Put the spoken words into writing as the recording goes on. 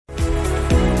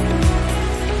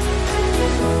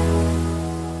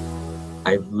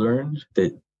I've learned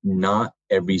that not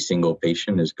every single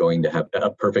patient is going to have a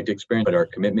perfect experience, but our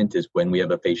commitment is when we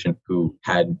have a patient who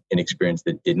had an experience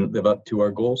that didn't live up to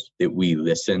our goals, that we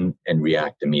listen and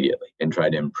react immediately and try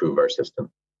to improve our system.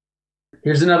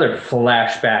 Here's another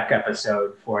flashback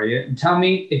episode for you. And tell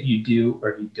me if you do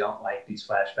or if you don't like these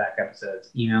flashback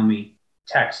episodes. Email me,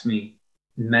 text me.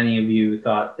 Many of you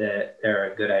thought that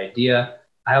they're a good idea.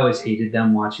 I always hated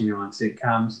them watching them on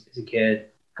sitcoms as a kid.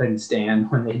 Couldn't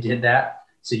stand when they did that.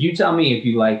 So you tell me if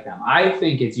you like them. I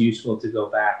think it's useful to go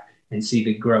back and see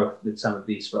the growth that some of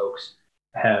these folks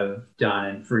have done.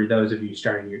 And for those of you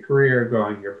starting your career,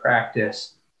 growing your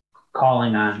practice,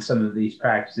 calling on some of these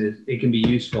practices, it can be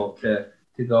useful to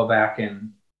go back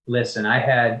and listen. I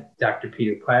had Dr.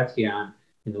 Peter Klatsky on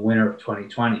in the winter of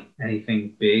 2020.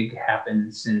 Anything big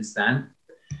happened since then?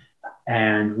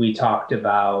 And we talked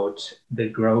about the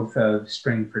growth of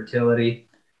spring fertility.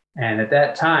 And at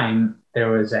that time,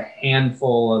 there was a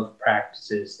handful of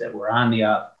practices that were on the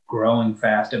up, growing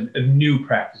fast, of new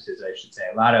practices, I should say.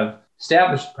 A lot of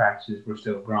established practices were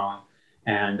still growing,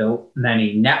 and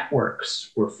many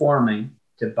networks were forming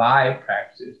to buy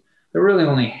practices. There were really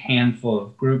only a handful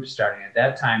of groups starting at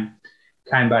that time.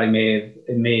 Kindbody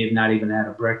may have not even had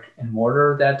a brick and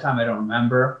mortar at that time. I don't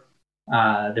remember.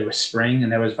 There was Spring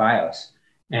and there was Vios,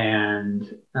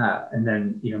 and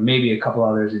then maybe a couple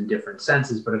others in different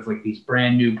senses. But it's like these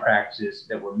brand new practices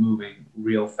that were moving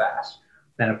real fast.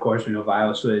 Then of course we know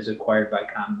Vios was acquired by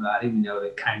Kindbody. We know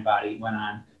that Kindbody went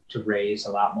on to raise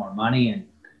a lot more money and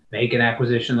make an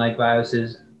acquisition like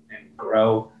Vios's and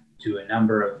grow to a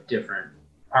number of different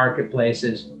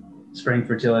marketplaces. Spring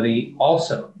Fertility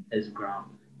also has grown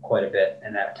quite a bit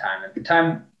in that time. At the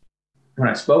time when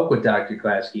I spoke with Dr.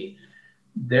 Klatsky,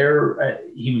 they were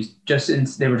just in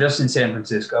San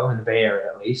Francisco, in the Bay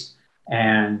Area at least.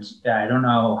 And I don't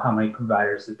know how many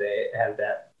providers that they had at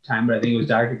that time, but I think it was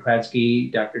Dr.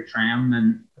 Klatsky, Dr. Tram,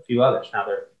 and a few others. Now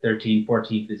they're 13,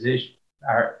 14 physicians,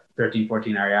 13,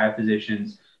 14 REI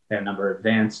physicians. They have a number of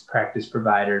advanced practice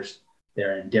providers.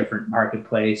 They're in different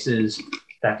marketplaces.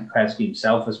 Dr. Klatsky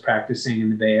himself was practicing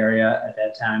in the Bay Area at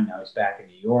that time. Now he's back in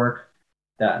New York.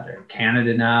 They're in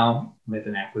Canada now with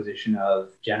an acquisition of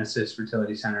Genesis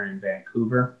Fertility Center in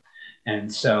Vancouver.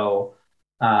 And so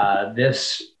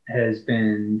this has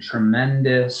been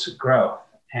tremendous growth.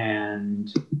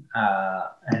 And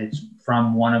it's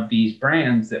from one of these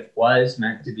brands that was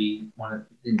meant to be one of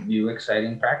the new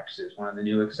exciting practices, one of the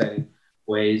new exciting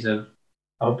ways of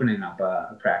opening up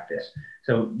a practice.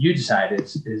 So you decide,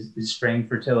 is Spring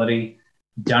Fertility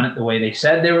done it the way they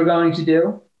said they were going to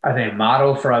do? Are they a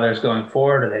model for others going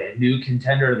forward? Are they a new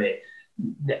contender?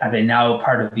 Are they now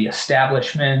part of the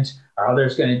establishment? Are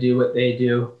others going to do what they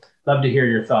do? Love to hear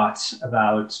your thoughts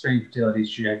about Spring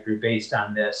Fertility's trajectory based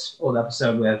on this old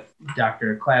episode with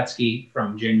Dr. Klatsky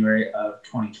from January of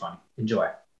 2020. Enjoy.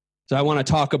 So I want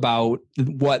to talk about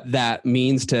what that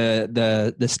means to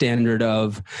the standard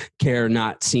of care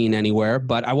not seen anywhere,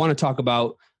 but I want to talk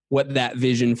about what that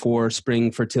vision for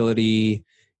Spring Fertility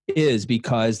is,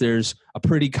 because there's a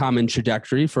pretty common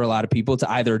trajectory for a lot of people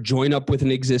to either join up with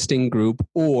an existing group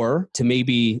or to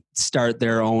maybe start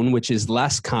their own, which is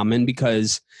less common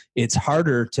because it's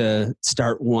harder to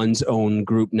start one's own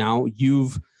group now.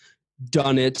 You've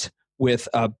done it with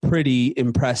a pretty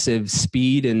impressive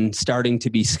speed and starting to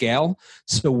be scale.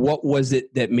 So what was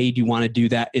it that made you want to do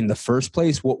that in the first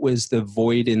place? What was the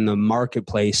void in the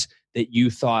marketplace that you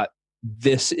thought,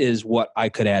 this is what I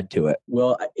could add to it?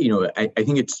 Well, I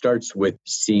think it starts with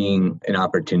seeing an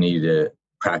opportunity to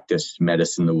practice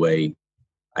medicine the way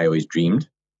I always dreamed.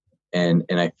 And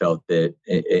I felt that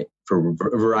for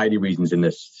a variety of reasons in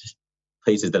this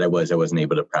places that I wasn't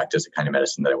able to practice the kind of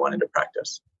medicine that I wanted to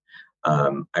practice.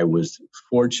 I was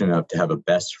fortunate enough to have a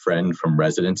best friend from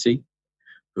residency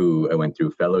who I went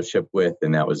through fellowship with,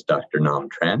 and that was Dr. Nam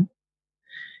Tran.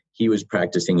 He was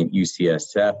practicing at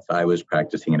UCSF. I was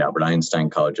practicing at Albert Einstein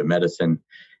College of Medicine,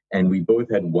 and we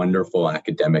both had wonderful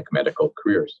academic medical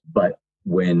careers. But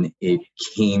when it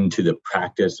came to the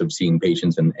practice of seeing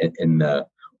patients and the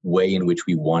way in which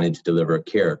we wanted to deliver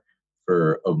care,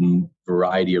 for a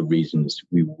variety of reasons,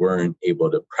 we weren't able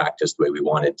to practice the way we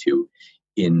wanted to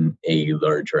in a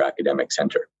larger academic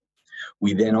center.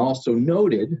 We then also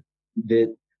noted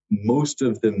that most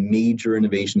of the major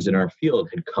innovations in our field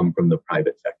had come from the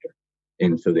private sector.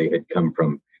 And so they had come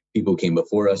from people who came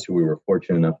before us who we were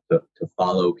fortunate enough to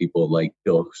follow, people like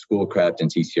Bill Schoolcraft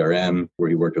and CCRM, where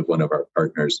he worked with one of our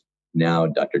partners now,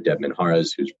 Dr. Deb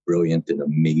Minharas, who's brilliant and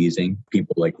amazing.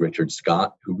 People like Richard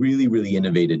Scott, who really, really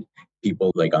innovated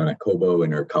people like Ana Cobo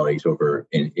and her colleagues over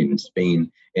in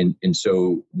Spain. And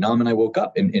so Nam and I woke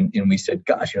up and we said,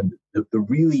 gosh, the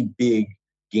really big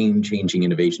game-changing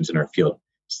innovations in our field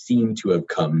seem to have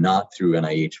come not through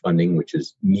NIH funding, which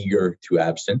is meager to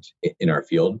absent in our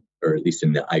field, or at least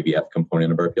in the IVF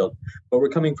component of our field, but we're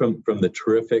coming from the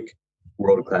terrific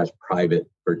world-class private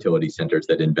fertility centers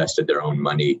that invested their own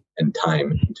money and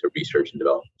time into research and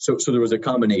development. So there was a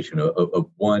combination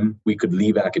of one, we could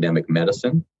leave academic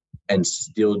medicine and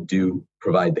still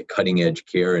provide the cutting edge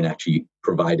care and actually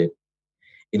provide it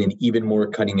in an even more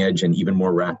cutting edge and even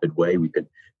more rapid way. We could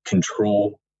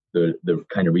control the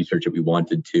kind of research that we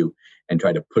wanted to and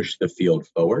try to push the field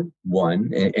forward,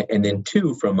 one. And then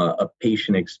two, from a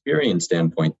patient experience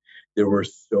standpoint, there were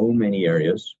so many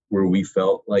areas where we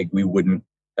felt like we were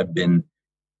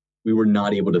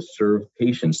not able to serve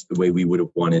patients the way we would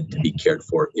have wanted to be cared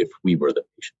for if we were the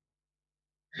patient.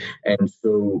 And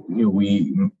so,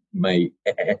 we might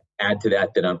add to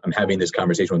that I'm having this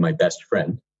conversation with my best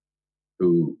friend,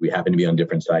 who we happen to be on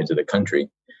different sides of the country.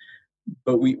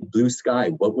 But blue sky,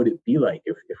 what would it be like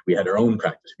if we had our own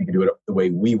practice? We could do it the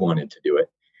way we wanted to do it.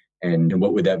 And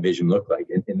what would that vision look like?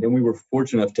 And then we were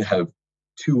fortunate enough to have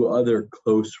two other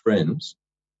close friends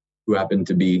who happened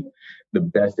to be the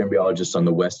best embryologists on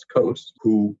the West Coast,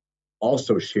 who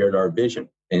also shared our vision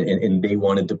and they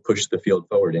wanted to push the field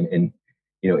forward. And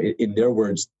in their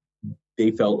words,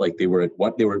 they felt like they were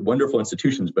wonderful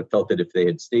institutions, but felt that if they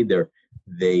had stayed there,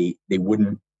 they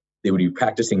would be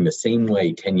practicing the same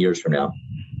way 10 years from now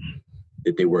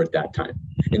that they were at that time.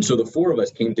 And so the four of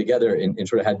us came together and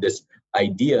sort of had this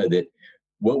idea that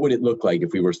what would it look like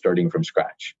if we were starting from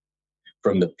scratch,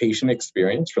 from the patient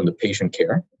experience, from the patient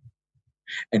care,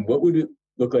 and what would it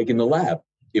look like in the lab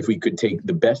if we could take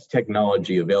the best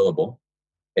technology available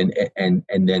and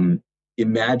then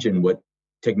imagine what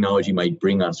technology might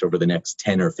bring us over the next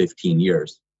 10 or 15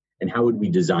 years, and how would we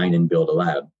design and build a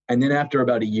lab? And then after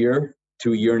about a year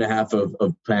to a year and a half of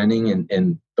planning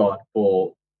and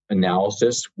thoughtful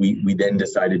analysis, we then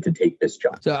decided to take this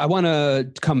job. So I want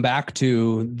to come back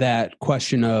to that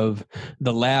question of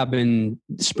the lab and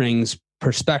Spring's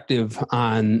perspective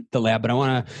on the lab, but I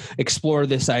want to explore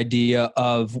this idea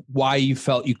of why you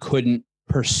felt you couldn't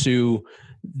pursue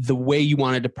the way you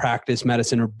wanted to practice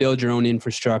medicine or build your own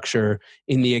infrastructure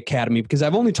in the academy, because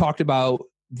I've only talked about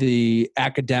the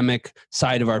academic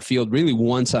side of our field really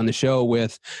once on the show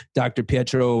with Dr.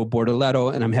 Pietro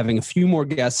Bortoletto, and I'm having a few more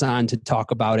guests on to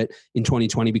talk about it in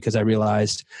 2020 because I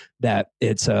realized that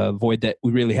it's a void that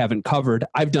we really haven't covered.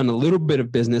 I've done a little bit of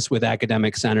business with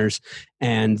academic centers,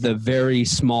 and the very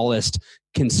smallest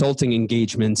consulting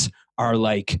engagements are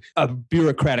like a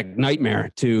bureaucratic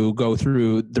nightmare to go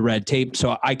through the red tape.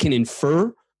 So I can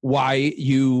infer why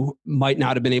you might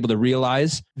not have been able to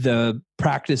realize the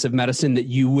practice of medicine that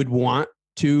you would want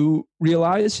to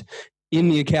realize in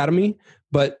the academy,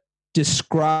 but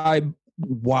describe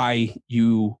why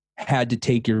you had to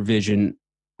take your vision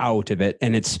out of it.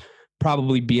 And it's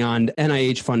probably beyond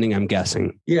NIH funding, I'm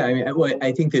guessing. Yeah,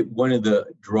 I think that one of the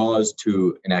draws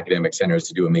to an academic center is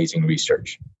to do amazing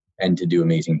research and to do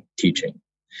amazing teaching.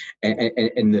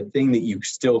 And the thing that you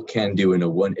still can do in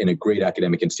a great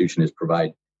academic institution is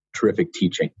provide terrific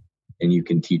teaching. And you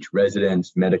can teach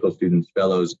residents, medical students,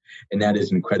 fellows, and that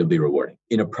is incredibly rewarding.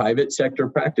 In a private sector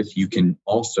practice, you can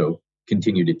also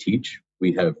continue to teach.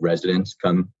 We have residents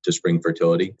come to Spring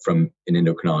Fertility from an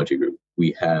endocrinology group.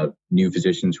 We have new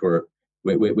physicians who are,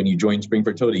 when you join Spring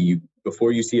Fertility,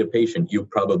 before you see a patient, you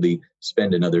probably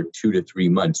spend another 2 to 3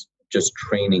 months just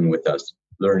training with us,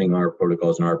 learning our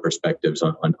protocols and our perspectives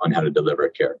on how to deliver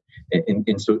care.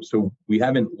 And so we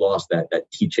haven't lost that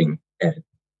teaching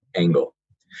angle.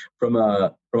 From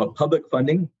a public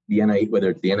funding, the NIH, whether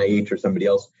it's the NIH or somebody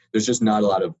else, there's just not a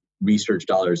lot of research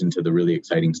dollars into the really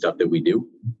exciting stuff that we do.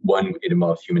 One, it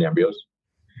involves human embryos,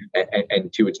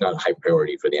 and two, it's not a high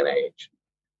priority for the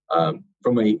NIH.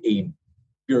 From a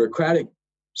bureaucratic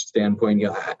standpoint,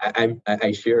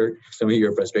 I share some of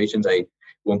your frustrations. I, at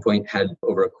one point, had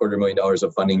over $250,000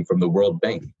 of funding from the World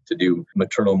Bank to do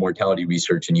maternal mortality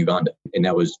research in Uganda, and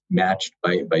that was matched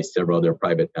by several other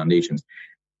private foundations.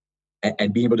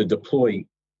 And being able to deploy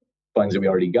funds that we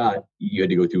already got, you had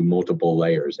to go through multiple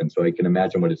layers. And so I can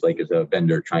imagine what it's like as a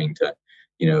vendor trying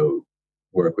to,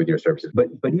 work with your services. But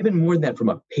even more than that, from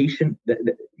a patient,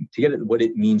 to get at what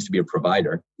it means to be a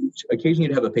provider, occasionally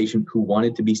you'd have a patient who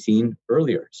wanted to be seen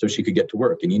earlier so she could get to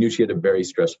work. And you knew she had a very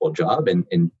stressful job, and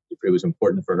it was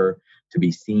important for her to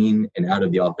be seen and out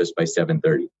of the office by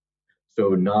 7:30. So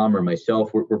Nam or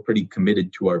myself, we're pretty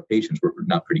committed to our patients. We're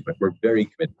very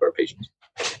committed to our patients.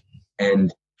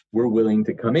 And we're willing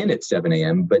to come in at 7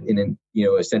 a.m., but in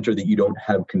a center that you don't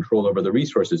have control over the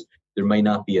resources, there might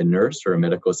not be a nurse or a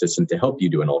medical assistant to help you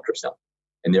do an ultrasound,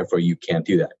 and therefore you can't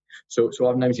do that. So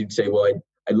oftentimes you'd say, well,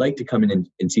 I'd like to come in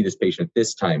and see this patient at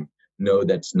this time. No,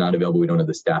 that's not available. We don't have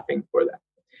the staffing for that.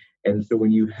 And so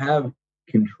when you have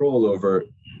control over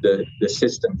the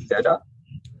system setup,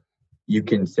 you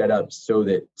can set up so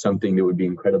that something that would be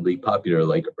incredibly popular,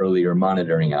 like earlier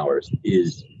monitoring hours,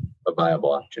 is a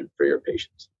viable option for your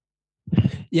patients.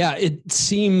 Yeah, it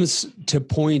seems to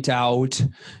point out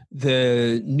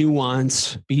the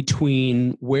nuance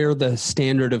between where the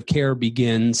standard of care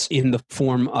begins in the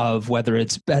form of whether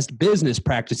it's best business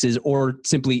practices or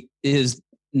simply is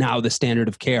now the standard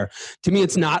of care. To me,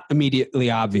 it's not immediately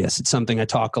obvious. It's something I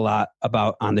talk a lot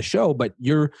about on the show, but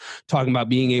you're talking about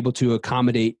being able to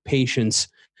accommodate patients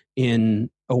in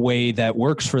a way that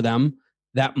works for them.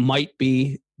 That might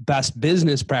be best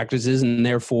business practices and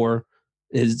therefore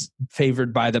is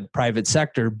favored by the private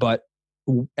sector. But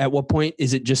at what point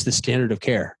is it just the standard of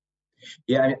care?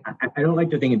 Yeah, I don't like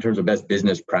to think in terms of best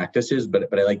business practices, but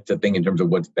I like to think in terms of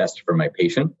what's best for my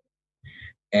patient.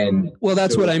 And well,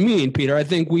 that's what I mean, Peter. I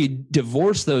think we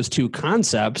divorce those two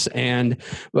concepts,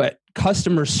 but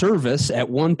customer service at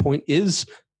one point is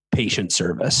patient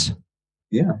service.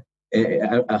 Yeah,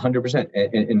 100%.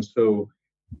 And so,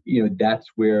 that's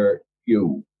where,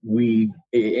 and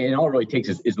all it really takes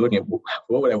is looking at what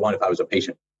would I want if I was a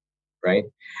patient, right?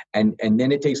 And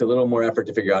then it takes a little more effort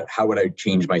to figure out how would I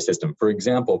change my system. For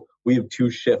example, we have 2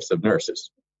 shifts of nurses.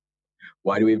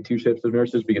 Why do we have 2 shifts of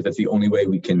nurses? Because that's the only way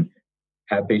we can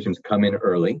have patients come in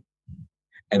early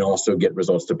and also get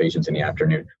results to patients in the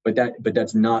afternoon. But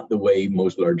that's not the way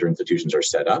most larger institutions are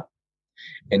set up.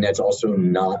 And that's also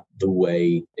not the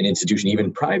way an institution,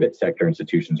 even private sector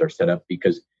institutions, are set up.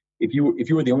 Because if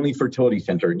you were the only fertility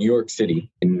center in New York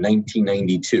City in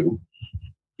 1992,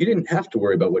 you didn't have to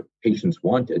worry about what patients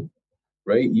wanted,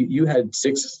 right? You had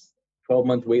 6,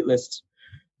 12-month wait lists,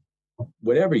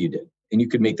 whatever you did. And you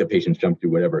could make the patients jump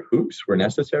through whatever hoops were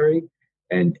necessary.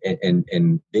 And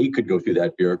they could go through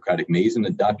that bureaucratic maze, and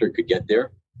the doctor could get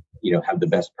there, have the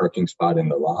best parking spot in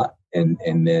the lot, and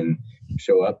then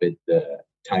show up at the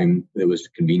time that was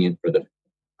convenient for the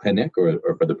clinic or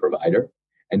for the provider,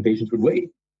 and patients would wait.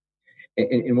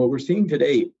 And what we're seeing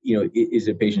today, is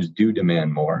that patients do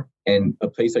demand more. And a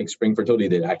place like Spring Fertility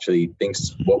that actually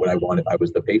thinks, what would I want if I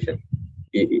was the patient,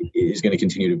 is going to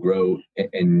continue to grow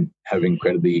and have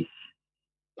incredibly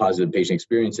positive patient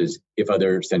experiences if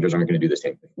other centers aren't going to do the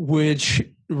same thing. Which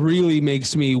really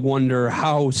makes me wonder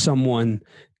how someone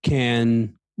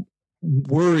can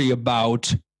worry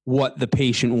about what the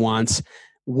patient wants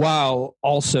while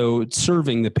also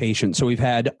serving the patient. So we've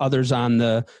had others on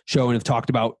the show and have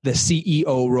talked about the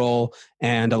CEO role,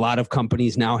 and a lot of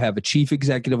companies now have a chief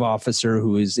executive officer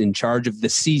who is in charge of the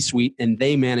C-suite, and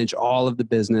they manage all of the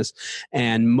business.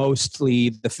 And mostly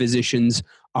the physicians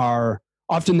are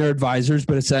often their advisors,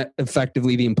 but it's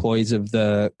effectively the employees of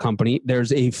the company.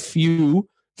 There's a few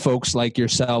folks like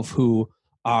yourself who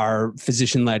are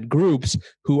physician-led groups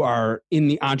who are in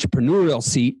the entrepreneurial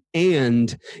seat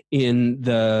and in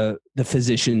the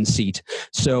physician seat.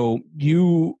 So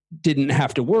you didn't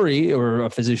have to worry, or a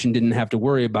physician didn't have to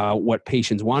worry about what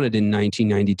patients wanted in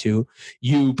 1992.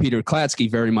 You, Peter Klatsky,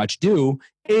 very much do.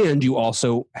 And you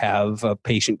also have a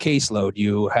patient caseload.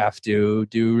 You have to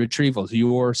do retrievals.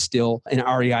 You're still an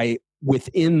REI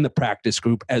within the practice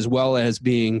group, as well as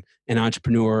being an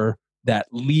entrepreneur that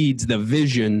leads the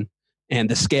vision and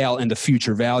the scale and the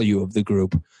future value of the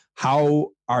group. How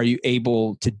are you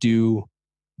able to do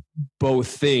both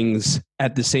things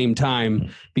at the same time?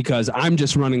 Because I'm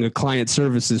just running a client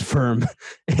services firm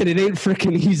and it ain't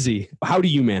freaking easy. How do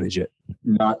you manage it?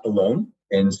 Not alone.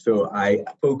 And so I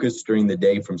focus during the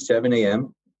day from 7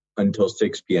 a.m. until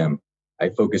 6 p.m. I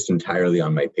focus entirely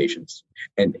on my patients.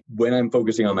 And when I'm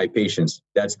focusing on my patients,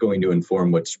 that's going to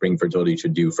inform what Spring Fertility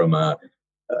should do from an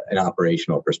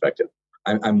operational perspective.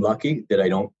 I'm lucky that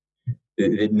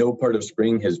that no part of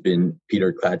Spring has been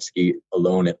Peter Klatsky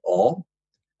alone at all.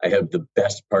 I have the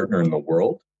best partner in the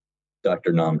world,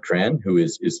 Dr. Nam Tran, who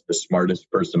is the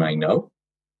smartest person I know.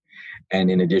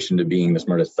 And in addition to being the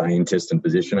smartest scientist and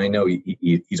physician I know,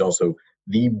 he's also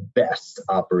the best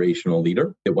operational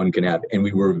leader that one can have. And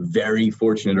we were very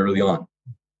fortunate early on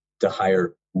to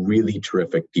hire really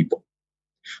terrific people.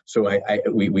 So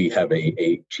we have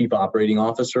a chief operating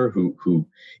officer who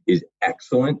is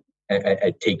excellent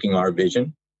at taking our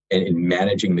vision and in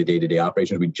managing the day-to-day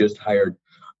operations. We just hired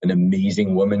an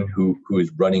amazing woman who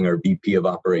is running our VP of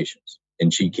operations.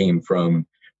 And she came from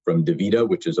DaVita,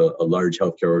 which is a large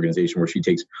healthcare organization where she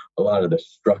takes a lot of the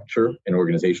structure and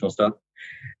organizational stuff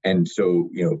And so,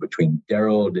 between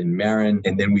Daryl and Marin,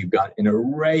 and then we've got an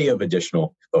array of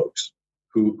additional folks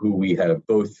who we have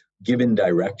both given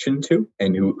direction to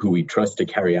and who we trust to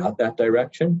carry out that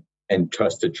direction and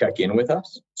trust to check in with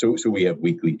us. So we have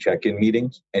weekly check-in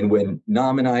meetings. And when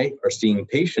Nam and I are seeing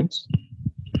patients,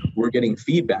 we're getting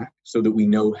feedback so that we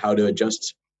know how to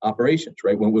adjust operations,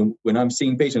 right? When I'm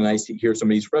seeing patients and I hear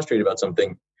somebody's frustrated about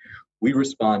something, we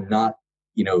respond not,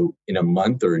 in a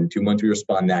month or in 2 months, we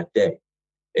respond that day.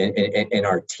 And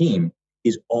our team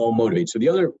is all motivated. So the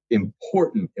other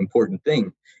important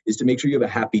thing is to make sure you have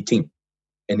a happy team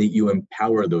and that you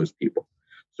empower those people.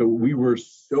 So we were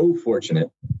so fortunate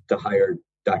to hire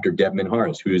Dr. Deb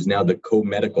Minharas, who is now the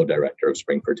co-medical director of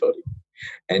Spring Fertility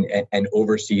and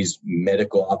oversees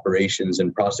medical operations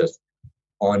and process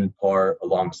on par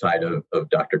alongside of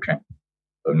Dr. Tran,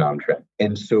 of Nam Tran.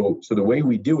 And so the way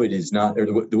we do it is not, or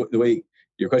the way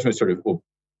your question was sort of, well,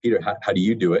 Peter, how do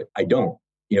you do it? I don't.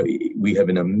 We have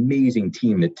an amazing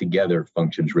team that together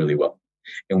functions really well,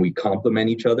 and we complement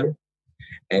each other.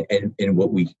 And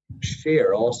what we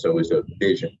share also is a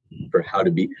vision for how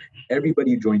to be.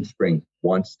 Everybody who joins Spring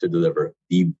wants to deliver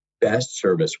the best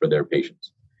service for their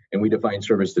patients. And we define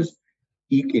services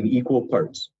in equal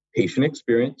parts, patient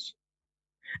experience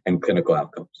and clinical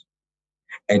outcomes.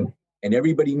 And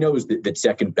everybody knows that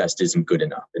second best isn't good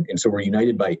enough. And so we're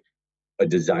united by a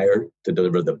desire to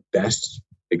deliver the best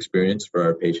experience for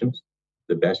our patients,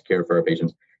 the best care for our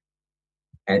patients,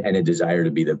 and a desire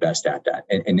to be the best at that.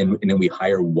 And then we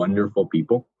hire wonderful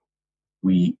people.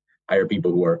 We hire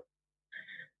people who are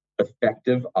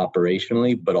effective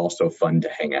operationally, but also fun to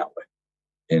hang out with.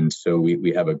 And so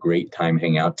we have a great time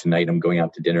hanging out. Tonight, I'm going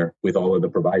out to dinner with all of the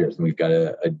providers. And we've got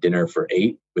a dinner for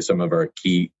 8 with some of our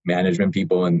key management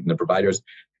people and the providers.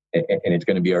 And it's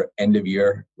going to be our end of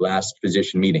year last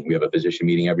physician meeting. We have a physician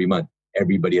meeting every month.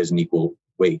 Everybody has an equal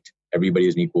weight. Everybody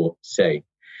has an equal say.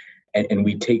 And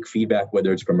we take feedback,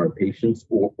 whether it's from our patients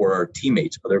or our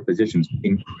teammates, other physicians,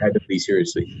 incredibly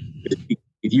seriously.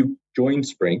 If you join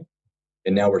Spring,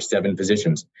 and now we're 7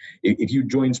 physicians, if you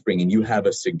join Spring and you have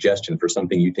a suggestion for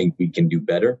something you think we can do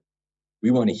better,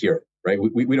 we want to hear it, right?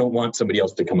 We don't want somebody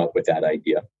else to come up with that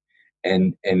idea.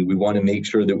 And we want to make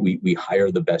sure that we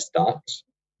hire the best docs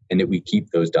and that we keep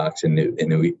those docs and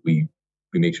that we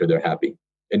make sure they're happy.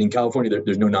 And in California,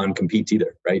 there's no non-competes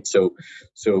either, right? So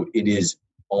it is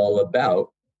all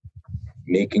about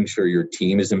making sure your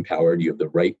team is empowered, you have the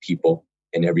right people,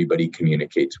 and everybody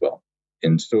communicates well.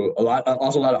 And so a lot of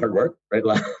hard work, right? A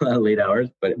lot of late hours.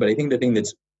 But I think the thing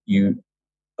that's you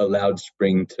allowed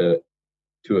Spring to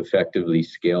effectively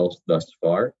scale thus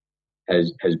far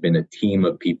has been a team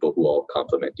of people who all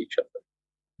complement each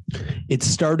other. It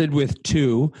started with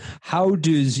 2. How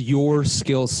does your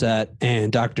skill set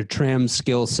and Dr. Tram's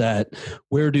skill set,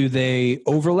 where do they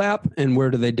overlap and where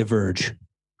do they diverge?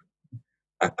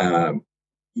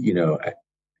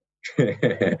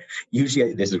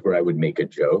 Usually this is where I would make a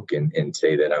joke and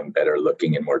say that I'm better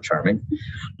looking and more charming,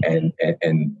 and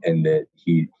that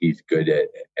he's good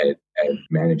at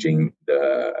managing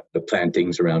the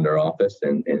plantings around our office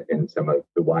and some of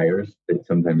the wires that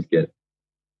sometimes get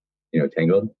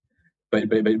tangled.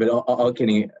 But all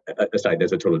kidding aside,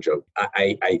 that's a total joke.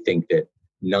 I think that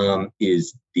Nam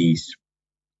is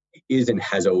and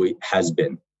has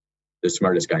been the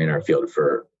smartest guy in our field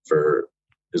for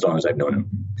as long as I've known him,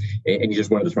 and he's just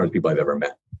one of the smartest people I've ever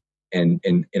met. And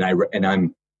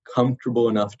I'm comfortable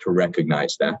enough to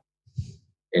recognize that,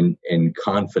 and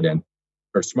confident,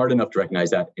 or smart enough to recognize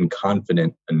that, and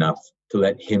confident enough to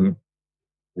let him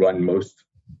run most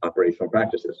operational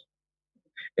practices,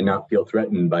 and not feel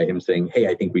threatened by him saying, "Hey,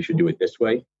 I think we should do it this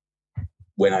way,"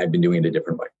 when I've been doing it a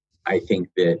different way. I think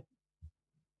that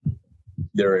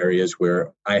there are areas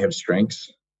where I have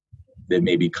strengths that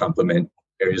maybe complement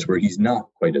areas where he's not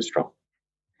quite as strong.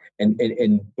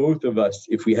 And both of us,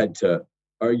 if we had to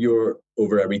argue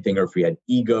over everything, or if we had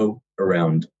ego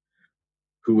around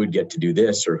who would get to do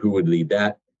this or who would lead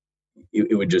that,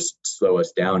 it would just slow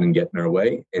us down and get in our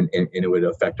way, and it would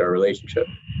affect our relationship.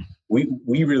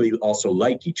 We really also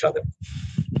like each other.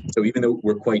 So even though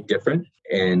we're quite different,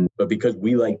 but because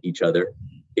we like each other,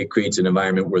 it creates an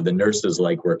environment where the nurses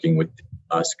like working with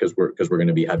us because we're going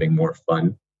to be having more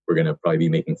fun. We're going to probably be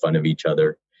making fun of each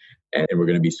other, and we're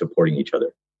going to be supporting each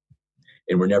other.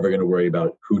 And we're never going to worry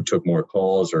about who took more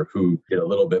calls or who did a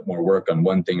little bit more work on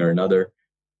one thing or another.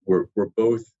 We're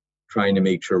both trying to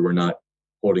make sure we're not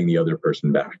holding the other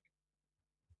person back.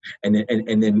 And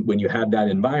then when you have that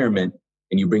environment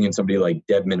and you bring in somebody like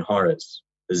Deb Minharas,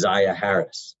 Zaya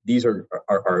Harris, these are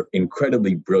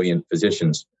incredibly brilliant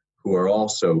physicians who are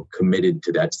also committed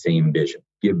to that same vision,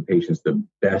 give patients the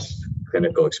best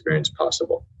clinical experience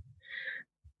possible.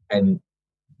 And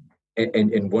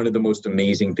one of the most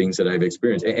amazing things that I've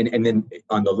experienced, and then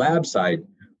on the lab side,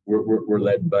 we're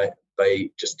led by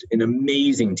just an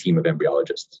amazing team of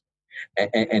embryologists.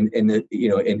 And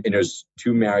there's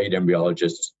two married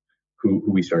embryologists who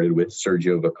we started with,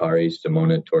 Sergio Vaccari,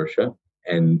 Simona Torcia,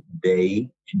 and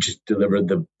they just deliver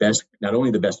the best, not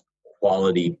only the best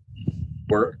quality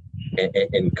work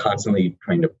and constantly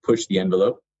trying to push the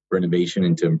envelope for innovation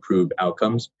and to improve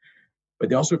outcomes, but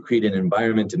they also create an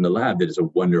environment in the lab that is a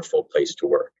wonderful place to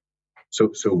work.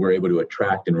 So we're able to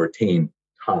attract and retain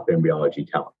top embryology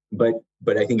talent. But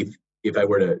I think if I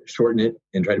were to shorten it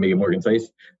and try to make it more concise,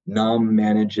 NAM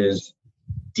manages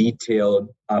detailed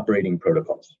operating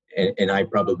protocols. And I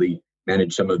probably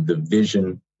manage some of the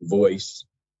vision, voice,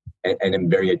 and am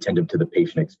very attentive to the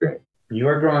patient experience. When you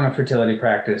are growing a fertility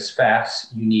practice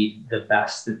fast, you need the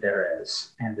best that there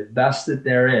is. And the best that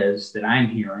there is that I'm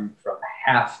hearing from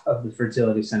half of the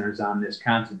fertility centers on this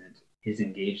continent is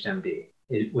EngageMD.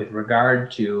 With regard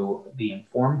to the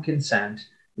informed consent,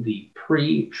 the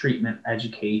pre-treatment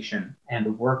education, and the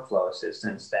workflow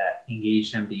assistance that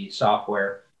EngageMD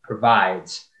software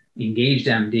provides,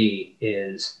 EngageMD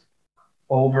is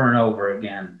over and over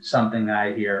again something that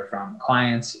I hear from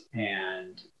clients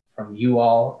and from you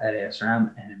all at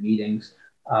ASRM and in meetings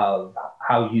of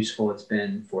how useful it's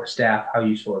been for staff, how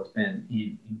useful it's been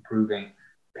in improving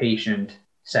patient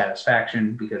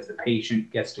satisfaction, because the patient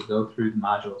gets to go through the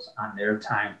modules on their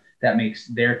time. That makes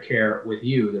their care with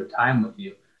you, their time with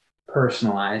you,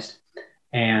 personalized,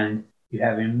 and you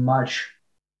have a much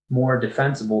more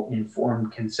defensible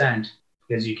informed consent,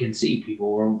 because you can see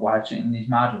people were watching these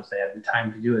modules. They had the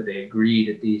time to do it. They agreed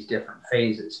at these different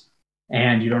phases,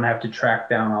 and you don't have to track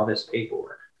down all this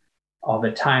paperwork, all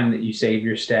the time that you save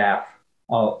your staff,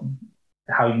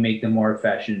 how you make them more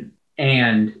efficient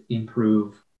and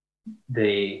improve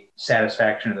the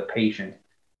satisfaction of the patient.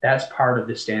 That's part of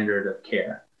the standard of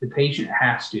care. The patient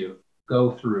has to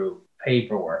go through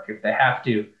paperwork. If they have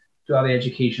to do all the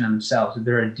education on themselves, if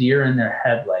they're a deer in their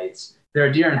headlights,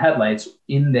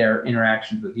 in their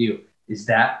interactions with you. Is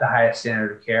that the highest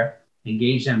standard of care?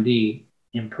 EngageMD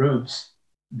improves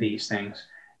these things,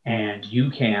 and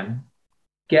you can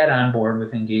get on board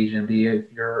with EngageMD if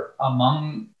you're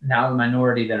among now the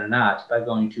minority that are not, by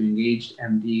going to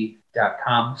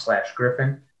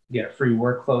engagemd.com/Griffin. You get a free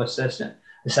workflow assessment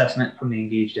from the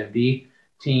EngageMD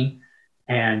team,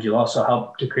 and you'll also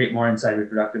help to create more inside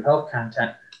reproductive health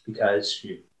content, because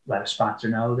you let a sponsor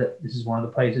know that this is one of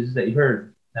the places that you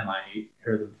heard them on. You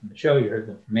heard them from the show, you heard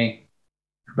them from me,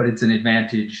 but it's an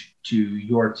advantage to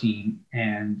your team,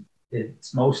 and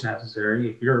it's most necessary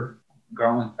if you're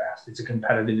growing fast. It's a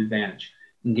competitive advantage.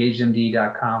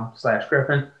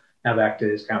 EngageMD.com/Griffin. Now back to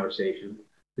this conversation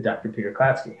with Dr. Peter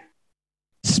Klatsky.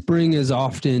 Spring is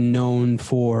often known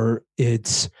for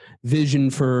its vision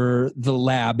for the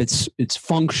lab, its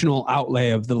functional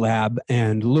outlay of the lab,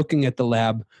 and looking at the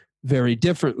lab very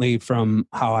differently from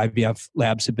how IVF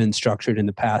labs have been structured in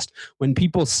the past. When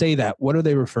people say that, what are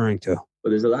they referring to? Well,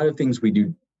 there's a lot of things we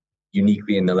do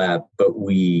uniquely in the lab, but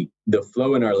the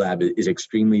flow in our lab is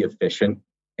extremely efficient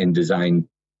and designed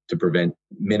to prevent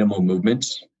minimal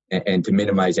movements and to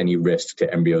minimize any risk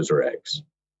to embryos or eggs.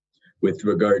 With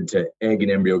regard to egg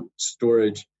and embryo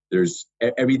storage,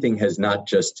 everything has not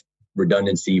just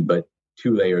redundancy, but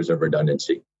 2 layers of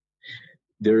redundancy.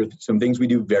 There are some things we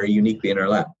do very uniquely in our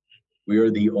lab.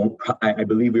 I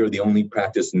believe we are the only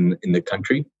practice in the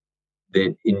country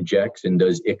that injects and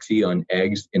does ICSI on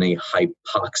eggs in a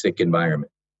hypoxic environment.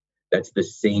 That's the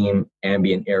same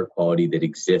ambient air quality that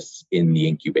exists in the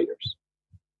incubators.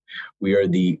 We are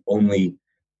the only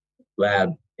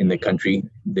lab in the country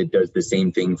that does the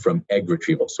same thing from egg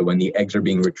retrieval. So when the eggs are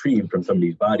being retrieved from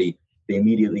somebody's body, they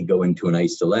immediately go into an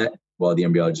isolette while the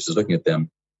embryologist is looking at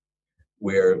them,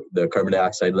 where the carbon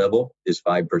dioxide level is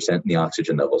 5% and the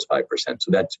oxygen level is 5%.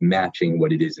 So that's matching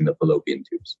what it is in the fallopian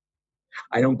tubes.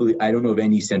 I don't know of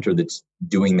any center that's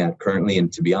doing that currently.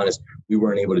 And to be honest, we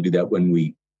weren't able to do that when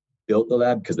we built the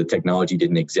lab because the technology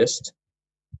didn't exist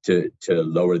to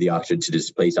lower the oxygen, to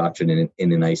displace oxygen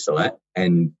in an isolette.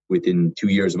 And within 2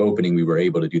 years of opening, we were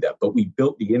able to do that. But we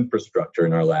built the infrastructure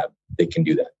in our lab that can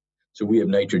do that. So we have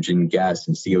nitrogen gas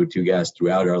and CO2 gas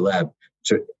throughout our lab.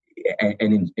 So,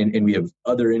 and we have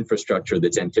other infrastructure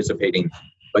that's anticipating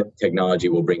what technology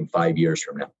will bring 5 years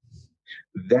from now.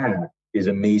 That is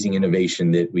amazing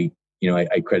innovation that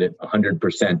I credit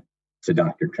 100% to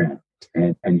Dr. Tran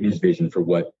and his vision for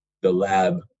what the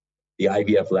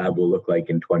IVF lab will look like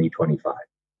in 2025.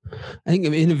 I think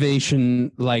of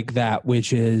innovation like that,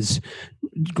 which is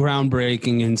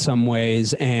groundbreaking in some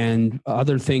ways, and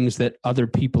other things that other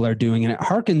people are doing. And it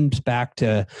harkens back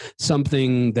to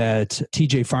something that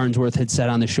TJ Farnsworth had said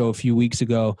on the show a few weeks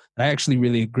ago that I actually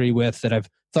really agree with, that I've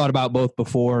thought about both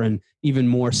before and even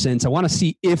more since. I want to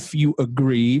see if you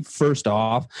agree, first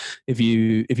off. If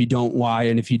you don't, why?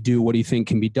 And if you do, what do you think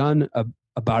can be done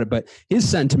about it? But his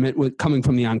sentiment, with coming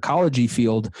from the oncology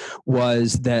field,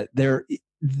 was that there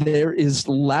is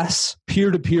less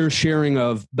peer-to-peer sharing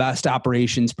of best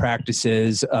operations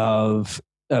practices, of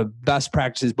best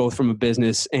practices, both from a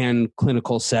business and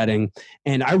clinical setting.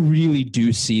 And I really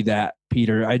do see that,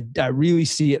 Peter. I really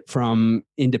see it from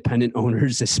independent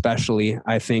owners, especially,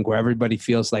 I think, where everybody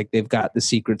feels like they've got the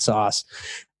secret sauce.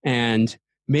 And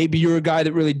maybe you're a guy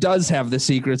that really does have the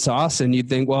secret sauce, and you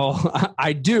think, well,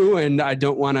 I do, and I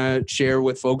don't want to share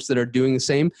with folks that are doing the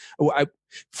same.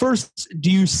 First,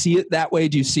 do you see it that way?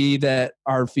 Do you see that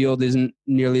our field isn't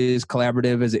nearly as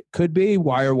collaborative as it could be?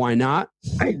 Why or why not?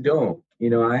 I don't.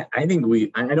 I think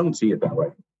I don't see it that way.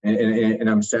 And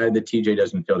I'm sad that TJ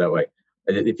doesn't feel that way.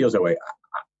 It feels that way.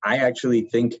 I actually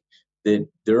think that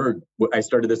I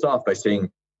started this off by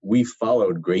saying we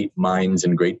followed great minds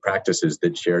and great practices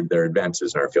that shared their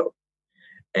advances in our field.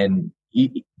 And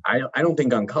I don't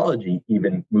think oncology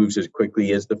even moves as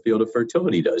quickly as the field of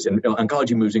fertility does. And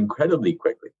oncology moves incredibly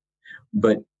quickly.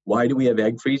 But why do we have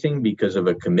egg freezing? Because of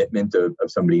a commitment of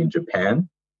somebody in Japan,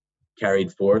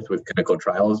 carried forth with clinical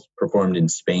trials performed in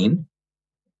Spain.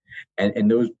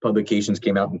 And those publications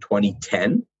came out in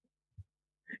 2010.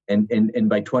 And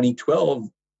by 2012,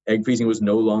 egg freezing was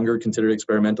no longer considered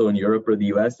experimental in Europe or the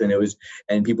US,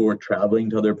 and people were traveling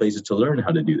to other places to learn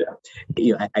how to do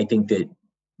that. I think that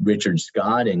Richard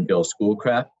Scott and Bill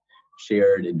Schoolcraft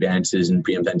shared advances in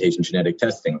pre-implantation genetic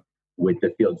testing with the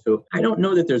field. So I don't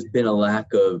know that there's been a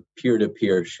lack of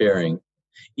peer-to-peer sharing.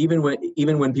 Even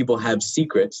when people have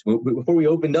secrets, before we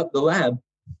opened up the lab,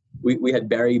 we had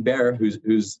Barry Baer,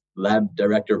 who's lab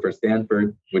director for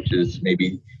Stanford, which is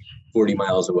maybe 40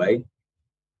 miles away,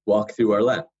 walk through our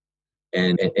lab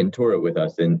and tour it with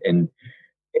us. And in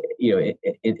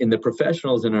the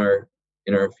professionals in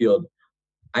our field,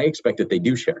 I expect that they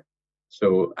do share.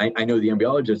 So I know the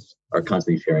embryologists are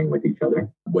constantly sharing with each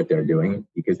other what they're doing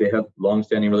because they have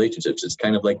long-standing relationships. It's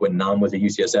kind of like when Nam was at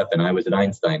UCSF and I was at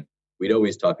Einstein. We'd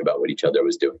always talk about what each other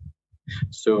was doing.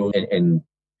 So, and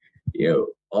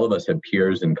all of us have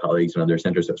peers and colleagues in other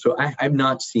centers. So I've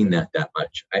not seen that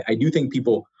much. I do think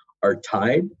people are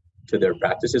tied to their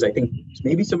practices. I think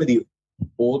maybe some of the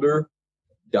older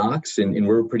docs, and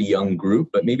we're a pretty young group,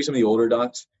 but maybe some of the older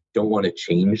docs don't want to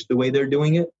change the way they're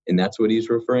doing it. And that's what he's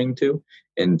referring to.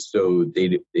 And so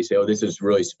they say, oh, this is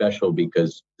really special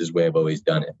because this is the way I've always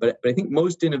done it. But I think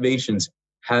most innovations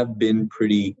have been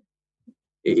pretty,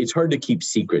 it's hard to keep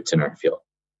secrets in our field,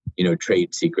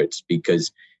 trade secrets,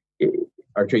 because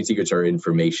our trade secrets are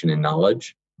information and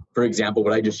knowledge. For example,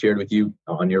 what I just shared with you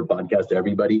on your podcast to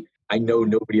everybody, I know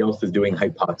nobody else is doing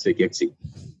hypoxic ICSI.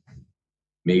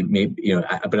 Maybe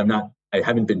but I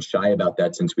haven't been shy about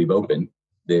that since we've opened.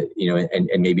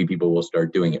 And maybe people will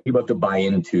start doing it. People have to buy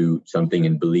into something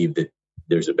and believe that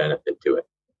there's a benefit to it.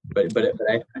 But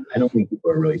I don't think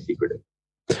people are really secretive.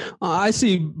 I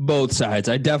see both sides.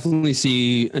 I definitely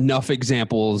see enough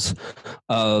examples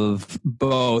of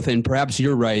both. And perhaps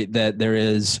you're right that there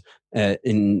is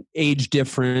an age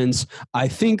difference. I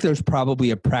think there's probably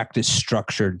a practice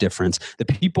structure difference. The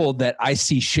people that I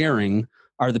see sharing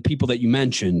are the people that you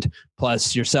mentioned,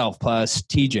 plus yourself, plus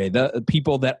TJ. The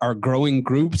people that are growing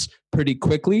groups pretty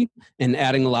quickly and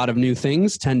adding a lot of new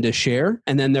things tend to share.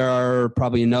 And then there are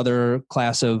probably another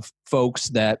class of folks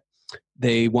that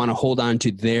they want to hold on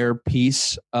to their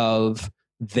piece of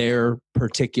their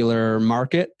particular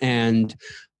market. And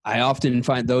I often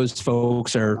find those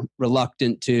folks are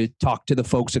reluctant to talk to the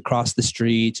folks across the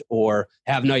street or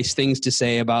have nice things to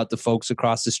say about the folks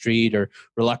across the street, or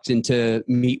reluctant to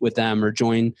meet with them or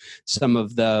join some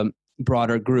of the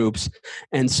broader groups.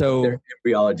 And so their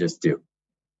embryologists do.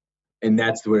 And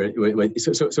that's where,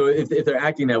 so if they're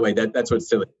acting that way, that's what's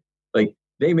silly. Like,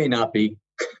 they may not be,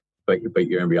 but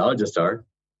your embryologists are.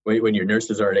 When your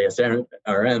nurses are at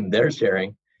ASRM, they're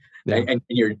sharing. Yeah. And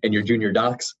your junior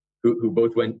docs who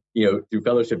both went through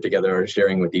fellowship together are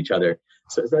sharing with each other.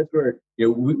 So that's where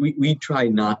we try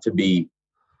not to be,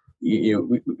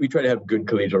 we try to have good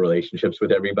collegial relationships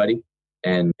with everybody,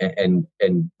 and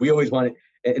we always want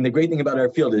it. And the great thing about our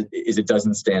field is it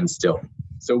doesn't stand still.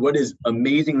 So what is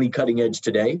amazingly cutting edge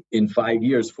today, in 5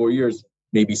 years, 4 years,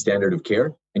 may be standard of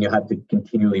care, and you'll have to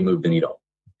continually move the needle.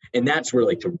 And that's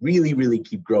where, to really, really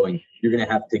keep growing, you're going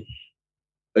to have to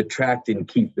attract and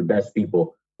keep the best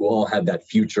people who all have that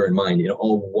future in mind and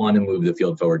all want to move the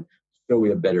field forward so we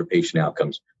have better patient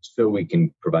outcomes, so we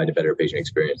can provide a better patient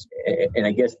experience. And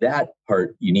I guess that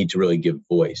part you need to really give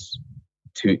voice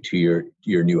to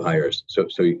your new hires. So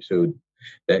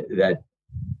that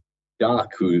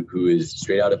doc who is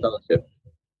straight out of fellowship,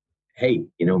 hey,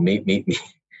 maybe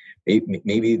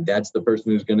that's the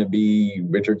person who's going to be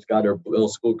Richard Scott or Bill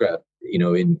Schoolcraft,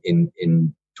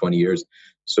 in 20 years.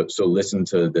 So listen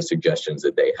to the suggestions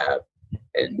that they have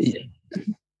and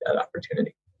that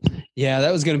opportunity. Yeah,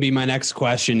 that was going to be my next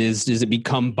question is, does it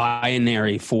become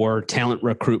binary for talent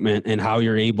recruitment and how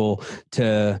you're able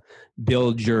to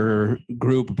build your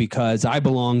group? Because I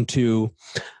belong to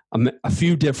a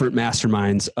few different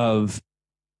masterminds of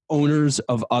owners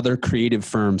of other creative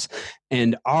firms,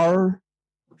 and our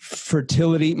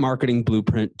fertility marketing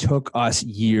blueprint took us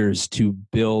years to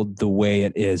build the way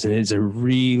it is. And it is a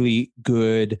really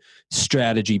good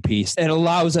strategy piece. It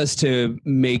allows us to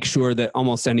make sure that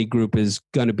almost any group is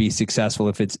going to be successful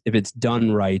if it's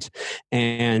done right.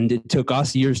 And it took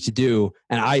us years to do.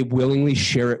 And I willingly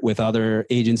share it with other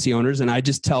agency owners. And I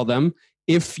just tell them,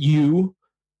 if you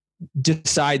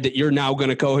decide that you're now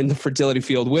going to go in the fertility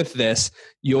field with this,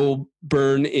 you'll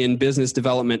burn in business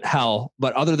development hell.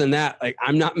 But other than that,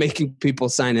 I'm not making people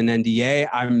sign an NDA.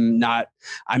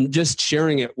 I'm just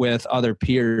sharing it with other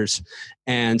peers,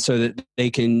 and so that they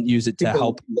can use it to people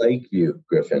help. Like you,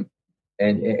 Griffin,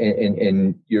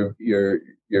 and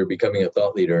you're becoming a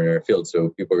thought leader in our field. So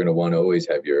people are going to want to always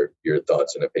have your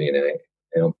thoughts and opinion.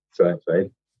 And so I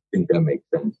think that makes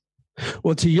sense.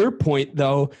 Well, to your point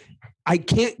though, I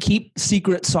can't keep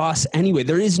secret sauce anyway.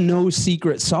 There is no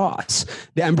secret sauce.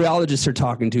 The embryologists are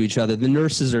talking to each other. The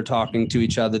nurses are talking to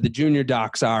each other. The junior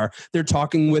docs they're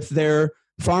talking with their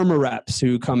pharma reps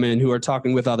who come in, who are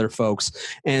talking with other folks.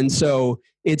 And so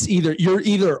you're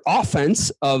either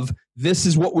offense of, this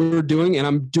is what we're doing, and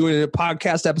I'm doing a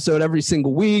podcast episode every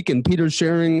single week, and Peter's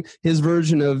sharing his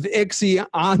version of ICSI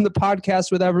on the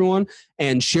podcast with everyone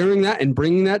and sharing that and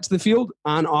bringing that to the field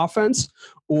on offense,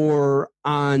 or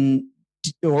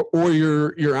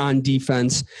you're on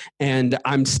defense. And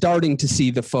I'm starting to see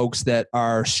the folks that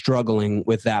are struggling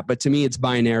with that. But to me, it's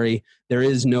binary. There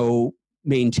is no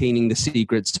maintaining the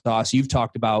secret sauce. You've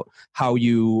talked about how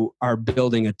you are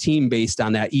building a team based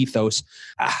on that ethos.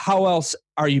 How else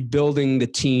are you building the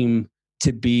team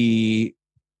to be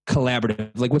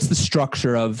collaborative? What's the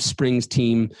structure of Spring's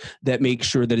team that makes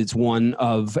sure that it's one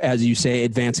of, as you say,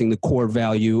 advancing the core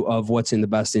value of what's in the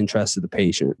best interest of the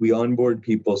patient? We onboard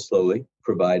people slowly.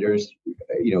 Providers,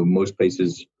 most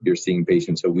places you're seeing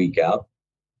patients a week out.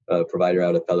 A provider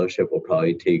out of fellowship will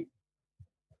probably take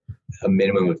a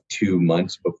minimum of 2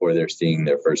 months before they're seeing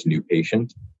their first new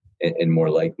patient, and more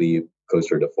likely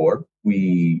closer to 4.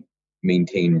 We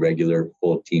maintain regular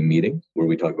full team meetings where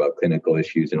we talk about clinical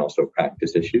issues and also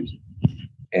practice issues.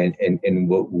 And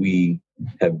what we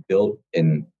have built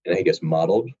and I guess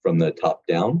modeled from the top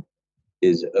down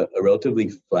is a relatively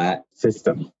flat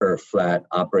system, or a flat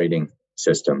operating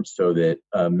system, so that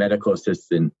a medical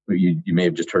assistant, you may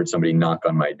have just heard somebody knock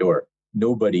on my door.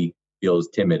 Nobody feels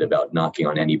timid about knocking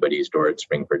on anybody's door at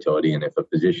Spring Fertility. And if a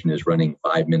physician is running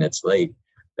 5 minutes late,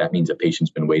 that means a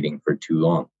patient's been waiting for too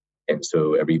long. And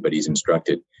so everybody's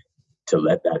instructed to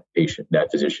let that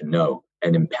physician know,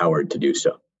 and empowered to do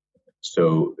so.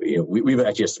 So we've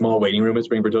actually a small waiting room at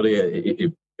Spring Fertility.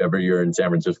 If ever you're in San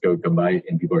Francisco, come by,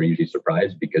 and people are usually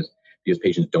surprised because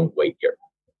patients don't wait here.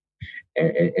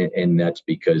 And that's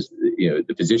because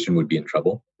the physician would be in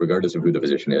trouble, regardless of who the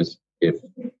physician is, if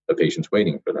a patient's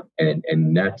waiting for them.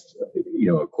 And that's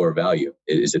a core value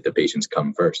is that the patients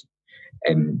come first.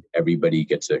 And everybody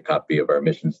gets a copy of our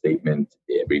mission statement.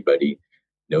 Everybody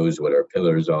knows what our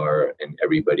pillars are, and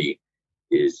everybody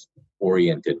is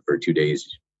oriented for 2 days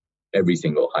every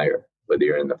single hire, whether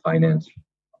you're in the finance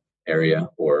area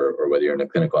or whether you're in a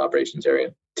clinical operations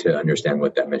area, to understand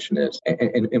what that mission is.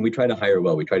 And we try to hire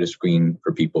well. We try to screen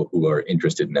for people who are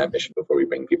interested in that mission before we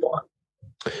bring people on.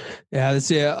 Yeah, that's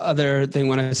the other thing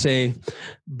when I say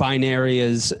binary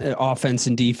is offense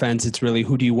and defense. It's really,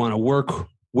 who do you want to work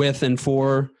with and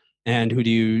for, and who do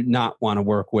you not want to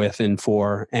work with and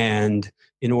for. And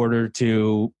in order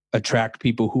to attract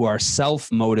people who are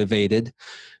self-motivated,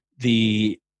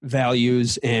 the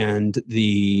values and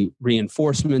the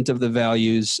reinforcement of the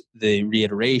values, the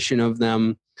reiteration of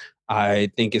them,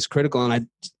 I think is critical. And I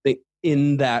think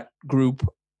in that group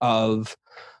of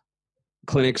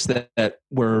clinics that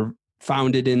were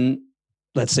founded in,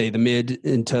 let's say, the mid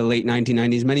into late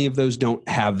 1990s, many of those don't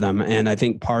have them. And I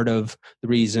think part of the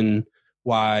reason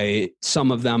why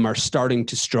some of them are starting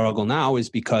to struggle now is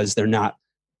because they're not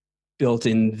built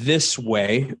in this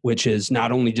way, which is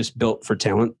not only just built for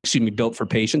built for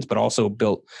patients, but also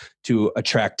built to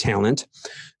attract talent.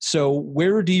 So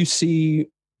where do you see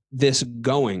this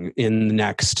going in the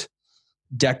next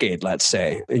decade, let's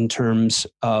say, in terms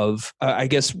of, I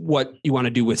guess, what you want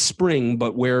to do with Spring,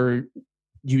 but where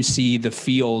you see the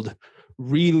field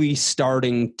really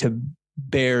starting to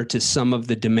bear to some of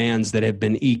the demands that have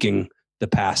been eking the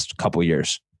past couple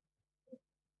years?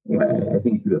 I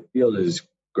think the field is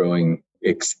growing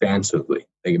expansively,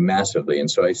 like massively.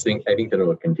 And so I think that it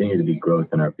will continue to be growth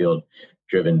in our field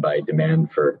driven by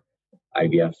demand for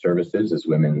IVF services as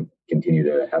women continue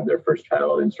to have their first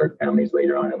child and start families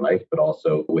later on in life, but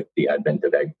also with the advent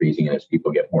of egg freezing and as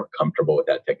people get more comfortable with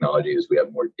that technology, as we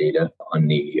have more data on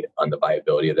the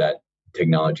viability of that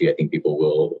technology, I think people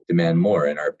will demand more,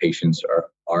 and our patients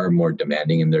are more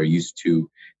demanding, and they're used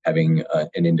to having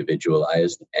an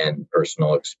individualized and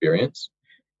personal experience.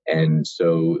 And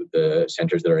so the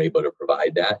centers that are able to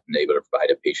provide that and able to provide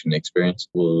a patient experience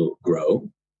will grow.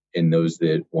 And those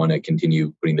that want to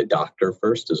continue putting the doctor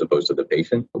first as opposed to the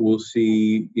patient, we'll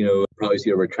see, probably see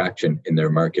a retraction in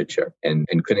their market share. And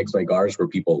clinics like ours where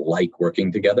people like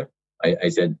working together. I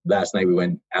said last night we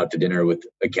went out to dinner with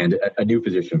a new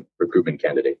physician recruitment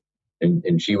candidate,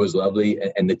 and she was lovely,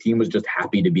 and the team was just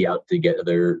happy to be out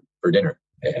together for dinner.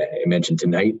 I mentioned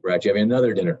tonight we're actually having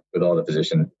another dinner with all the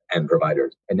physicians and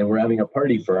providers, and then we're having a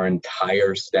party for our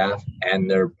entire staff and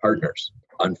their partners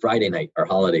on Friday night, our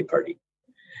holiday party.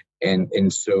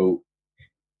 And so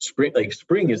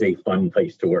spring is a fun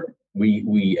place to work.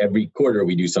 We every quarter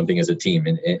we do something as a team,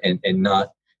 and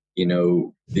not,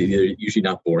 they're usually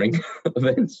not boring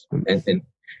events,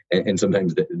 and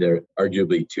sometimes they're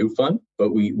arguably too fun.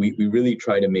 But we really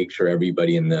try to make sure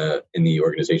everybody in the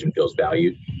organization feels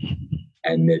valued,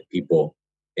 and that people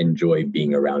enjoy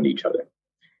being around each other.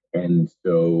 And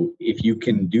so if you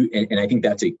can do, and I think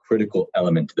that's a critical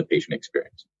element to the patient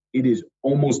experience. It is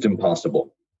almost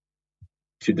impossible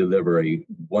to deliver a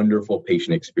wonderful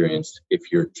patient experience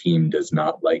if your team does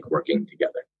not like working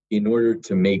together. In order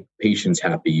to make patients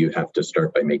happy, you have to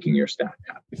start by making your staff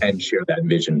happy and share that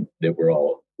vision that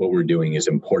what we're doing is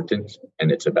important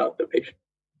and it's about the patient.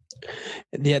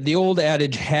 Yeah, the old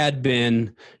adage had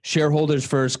been shareholders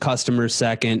first, customers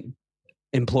second,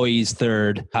 employees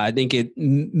third. I think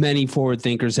many forward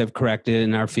thinkers have corrected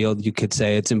in our field. You could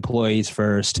say it's employees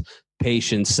first,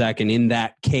 patients second. In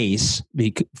that case,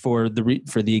 for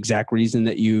the exact reason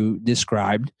that you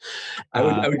described,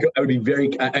 I would be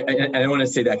very. I don't want to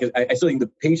say that because I still think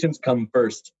the patients come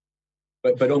first.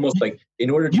 But almost like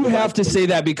in order to you have to say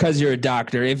that because you're a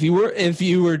doctor. If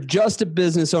you were just a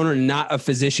business owner and not a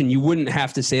physician, you wouldn't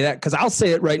have to say that, because I'll say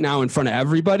it right now in front of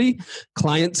everybody.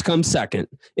 Clients come second.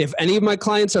 If any of my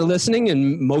clients are listening,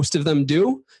 and most of them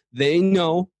do, they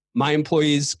know my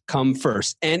employees come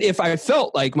first. And if I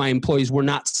felt like my employees were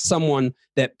not someone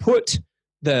that put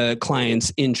the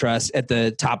client's interests at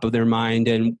the top of their mind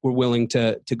and were willing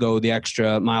to go the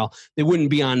extra mile, they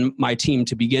wouldn't be on my team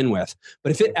to begin with.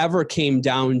 But if it ever came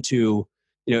down to,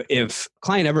 if a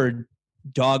client ever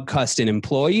dog cussed an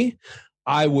employee,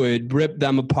 I would rip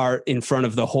them apart in front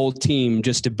of the whole team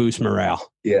just to boost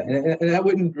morale. Yeah, and I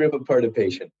wouldn't rip apart a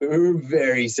patient. We're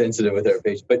very sensitive with our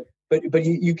patients, but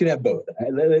you can have both.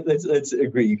 Let's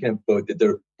agree you can have both, that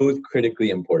they're both critically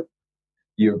important.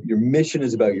 Your mission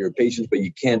is about your patients, but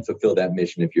you can't fulfill that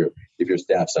mission if your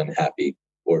staff's unhappy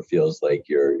or feels like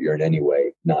you're in any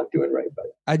way not doing right by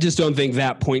them. I just don't think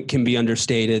that point can be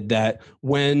understated, that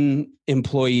when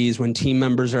team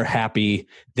members are happy,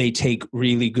 they take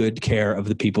really good care of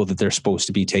the people that they're supposed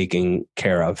to be taking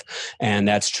care of. And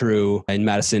that's true in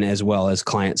medicine as well as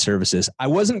client services. I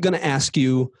wasn't going to ask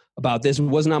you about this. It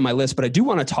wasn't on my list, but I do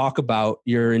want to talk about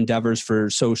your endeavors for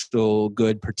social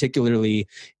good, particularly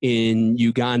in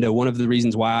Uganda. One of the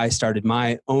reasons why I started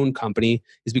my own company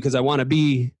is because I want to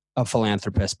be a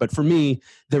philanthropist. But for me,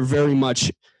 they're very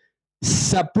much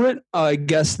separate. I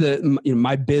guess that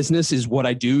my business is what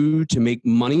I do to make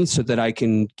money so that I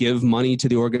can give money to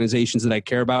the organizations that I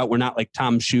care about. We're not like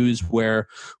Tom's Shoes, where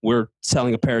we're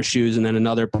selling a pair of shoes and then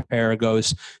another pair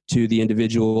goes to the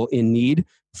individual in need.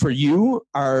 For you,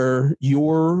 are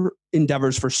your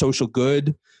endeavors for social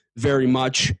good very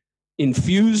much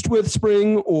infused with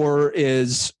Spring, or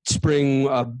is Spring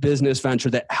a business venture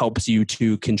that helps you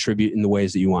to contribute in the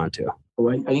ways that you want to?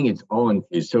 Well, I think it's all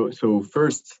infused. So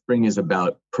first, Spring is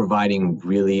about providing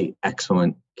really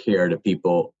excellent care to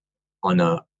people on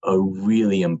a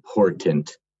really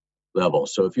important level.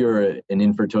 So if you're an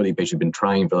infertility patient, been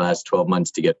trying for the last 12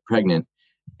 months to get pregnant,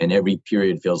 and every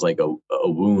period feels like a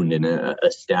wound and a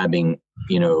stabbing,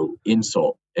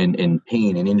 insult and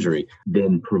pain and injury,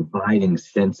 then providing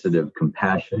sensitive,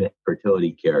 compassionate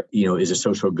fertility care, is a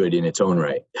social good in its own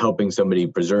right. Helping somebody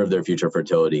preserve their future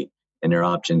fertility and their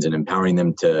options and empowering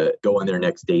them to go on their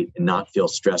next date and not feel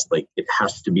stressed like it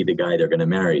has to be the guy they're going to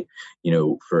marry,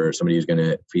 for somebody who's going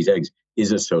to freeze eggs,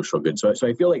 is a social good. So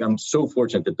I feel like I'm so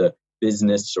fortunate that the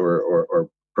business or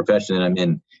profession that I'm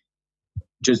in,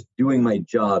 just doing my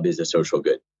job is a social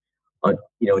good.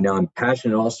 Now I'm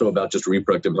passionate also about just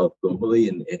reproductive health globally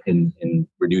and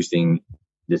reducing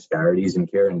disparities in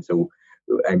care. And so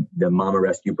the Mama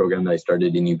Rescue program that I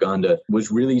started in Uganda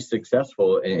was really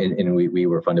successful. And we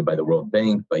were funded by the World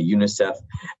Bank, by UNICEF.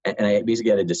 And I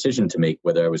basically had a decision to make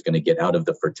whether I was going to get out of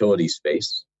the fertility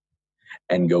space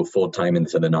and go full-time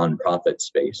into the nonprofit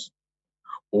space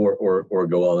or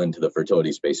go all into the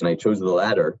fertility space. And I chose the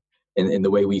latter. And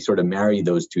the way we sort of marry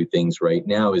those two things right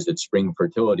now is that Spring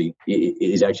Fertility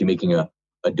is actually making a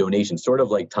donation, sort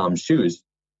of like Tom's Shoes.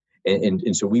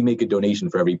 And so we make a donation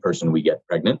for every person we get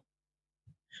pregnant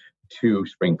to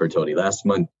Spring Fertility. Last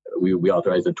month, we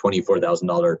authorized a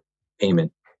 $24,000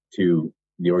 payment to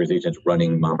the organization that's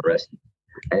running Mama Rescue.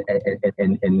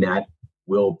 And that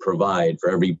will provide for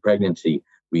every pregnancy.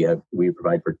 We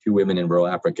provide for 2 women in rural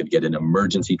Africa to get an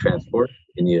emergency transport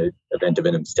in the event of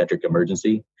an obstetric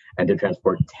emergency, and to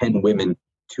transport 10 women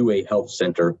to a health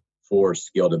center for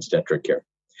skilled obstetric care.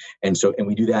 And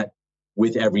we do that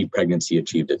with every pregnancy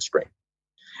achieved at Spring.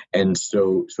 And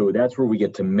so that's where we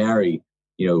get to marry,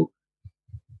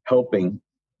 helping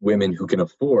women who can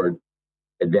afford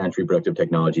advanced reproductive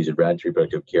technologies, advanced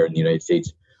reproductive care in the United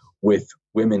States, with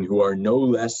women who are no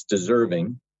less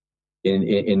deserving in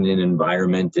an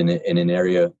environment, in an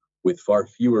area with far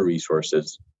fewer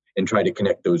resources, and try to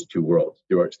connect those two worlds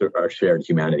through our shared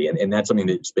humanity. And that's something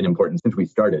that's been important since we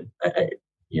started. I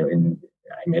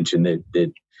mentioned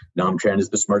that Nam Tran is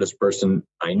the smartest person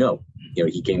I know.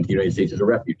 He came to the United States as a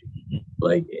refugee.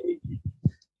 Like,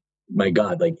 my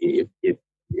God, like if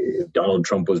Donald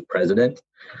Trump was president,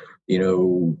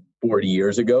 40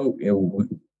 years ago,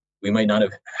 we might not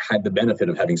have had the benefit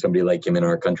of having somebody like him in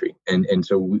our country. And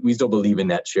so we still believe in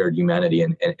that shared humanity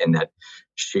and that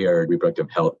shared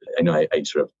reproductive health. I know I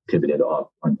sort of pivoted off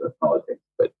onto politics,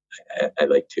 but I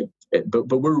like to.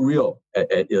 But we're real,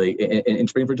 and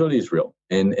Spring Fertility is real.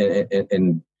 And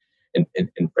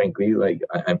frankly, like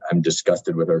I'm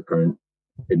disgusted with our current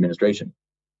administration.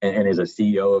 And as a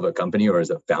CEO of a company or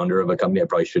as a founder of a company, I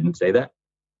probably shouldn't say that,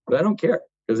 but I don't care.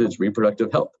 Because it's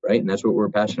reproductive health, right? And that's what we're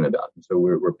passionate about. And so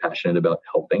we're passionate about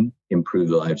helping improve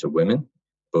the lives of women,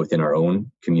 both in our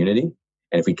own community.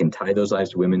 And if we can tie those lives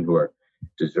to women who are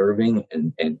deserving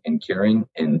and caring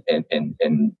and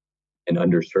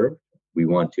underserved, we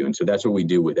want to. And so that's what we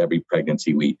do with every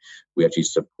pregnancy. We actually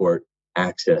support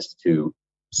access to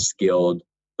skilled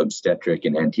obstetric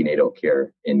and antenatal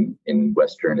care in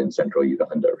Western and Central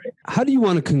Uganda. Right? How do you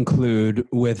want to conclude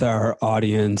with our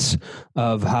audience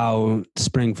of how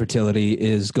Spring Fertility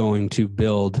is going to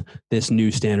build this new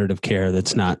standard of care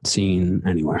that's not seen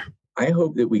anywhere? I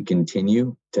hope that we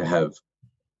continue to have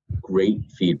great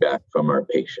feedback from our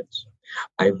patients.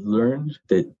 I've learned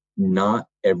that not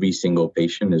every single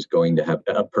patient is going to have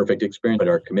a perfect experience, but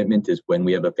our commitment is when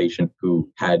we have a patient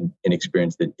who had an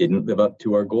experience that didn't live up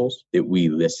to our goals, that we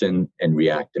listen and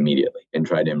react immediately and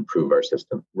try to improve our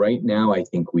system. Right now, I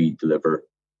think we deliver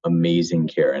amazing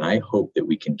care, and I hope that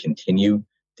we can continue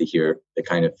to hear the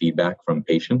kind of feedback from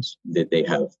patients that they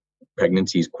have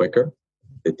pregnancies quicker,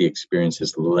 that the experience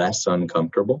is less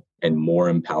uncomfortable and more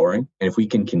empowering. And if we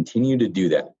can continue to do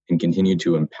that and continue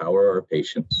to empower our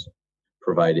patients,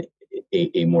 provide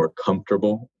a more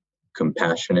comfortable,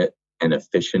 compassionate, and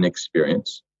efficient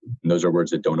experience, and those are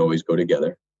words that don't always go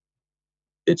together,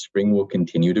 that Spring will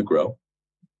continue to grow.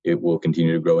 It will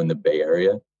continue to grow in the Bay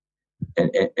Area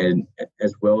and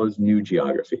as well as new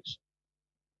geographies.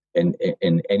 And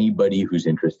anybody who's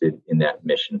interested in that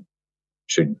mission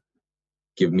should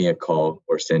give me a call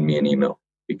or send me an email,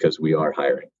 because we are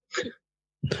hiring.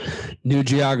 New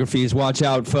geographies. Watch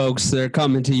out, folks. They're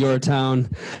coming to your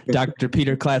town. Dr.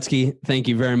 Peter Klatsky, thank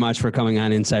you very much for coming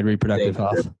on Inside Reproductive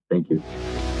Health. Thank you.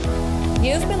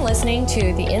 You've been listening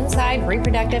to the Inside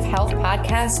Reproductive Health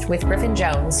podcast with Griffin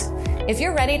Jones. If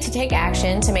you're ready to take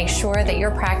action to make sure that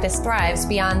your practice thrives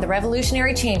beyond the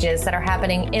revolutionary changes that are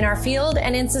happening in our field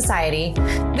and in society,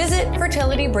 visit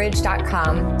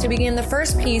fertilitybridge.com to begin the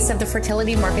first piece of the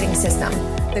fertility marketing system,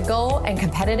 the goal and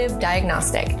competitive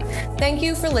diagnostic. Thank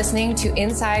you for listening to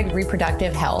Inside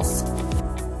Reproductive Health.